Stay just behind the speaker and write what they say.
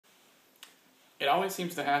it always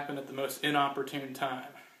seems to happen at the most inopportune time.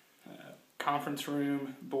 Conference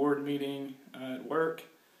room, board meeting at work,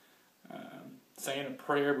 saying a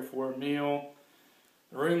prayer before a meal,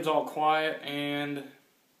 the room's all quiet and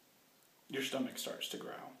your stomach starts to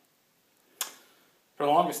growl. For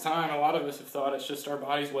the longest time, a lot of us have thought it's just our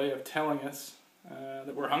body's way of telling us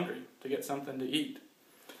that we're hungry to get something to eat.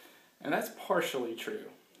 And that's partially true.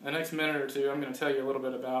 The next minute or two, I'm going to tell you a little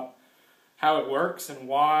bit about how it works and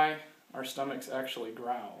why our stomachs actually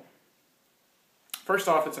growl. First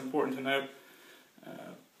off, it's important to note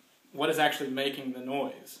what is actually making the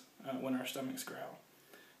noise when our stomachs growl.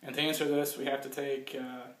 And to answer this, we have to take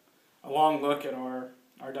a long look at our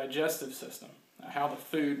digestive system, how the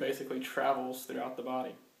food basically travels throughout the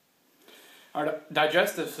body. Our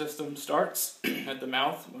digestive system starts at the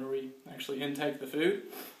mouth, where we actually intake the food,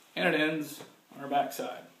 and it ends on our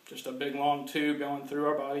backside. Just a big long tube going through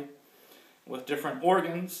our body with different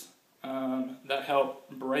organs that help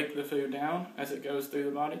break the food down as it goes through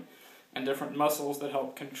the body, and different muscles that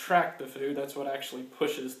help contract the food. That's what actually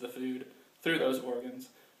pushes the food through those organs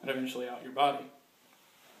and eventually out your body.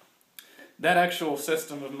 That actual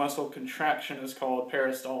system of muscle contraction is called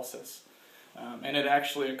peristalsis, and it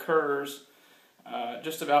actually occurs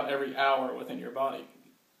just about every hour within your body.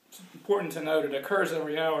 It's important to note it occurs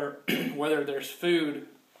every hour whether there's food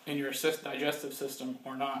in your digestive system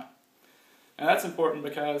or not. And that's important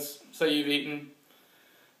because, say you've eaten,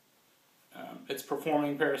 it's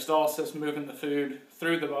performing peristalsis, moving the food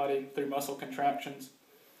through the body through muscle contractions.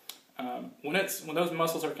 When those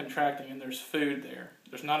muscles are contracting and there's food there,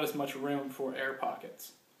 there's not as much room for air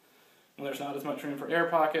pockets. When there's not as much room for air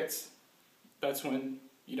pockets, that's when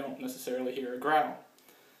you don't necessarily hear a growl.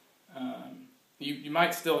 You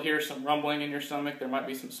might still hear some rumbling in your stomach. There might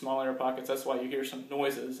be some small air pockets. That's why you hear some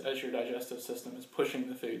noises as your digestive system is pushing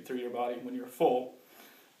the food through your body when you're full.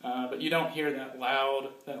 But you don't hear that loud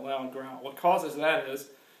growl. What causes that is,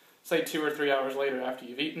 say 2 or 3 hours later after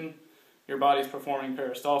you've eaten, your body's performing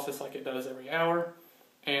peristalsis like it does every hour,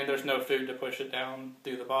 and there's no food to push it down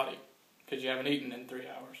through the body because you haven't eaten in 3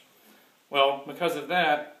 hours. Well, because of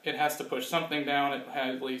that, it has to push something down.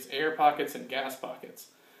 It leaves air pockets and gas pockets.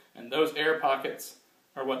 And those air pockets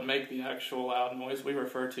are what make the actual loud noise we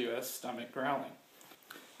refer to as stomach growling.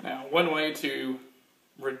 Now, one way to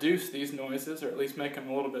reduce these noises, or at least make them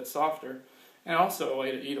a little bit softer, and also a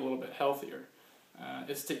way to eat a little bit healthier,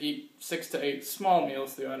 is to eat 6 to 8 small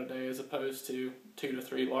meals throughout a day as opposed to 2 to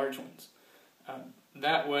 3 large ones.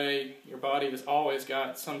 That way, your body has always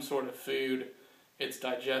got some sort of food it's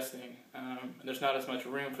digesting, and there's not as much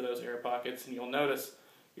room for those air pockets, and you'll notice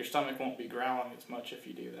your stomach won't be growling as much if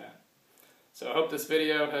you do that. So I hope this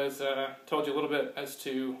video has told you a little bit as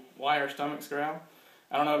to why our stomachs growl.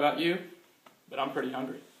 I don't know about you, but I'm pretty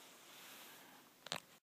hungry.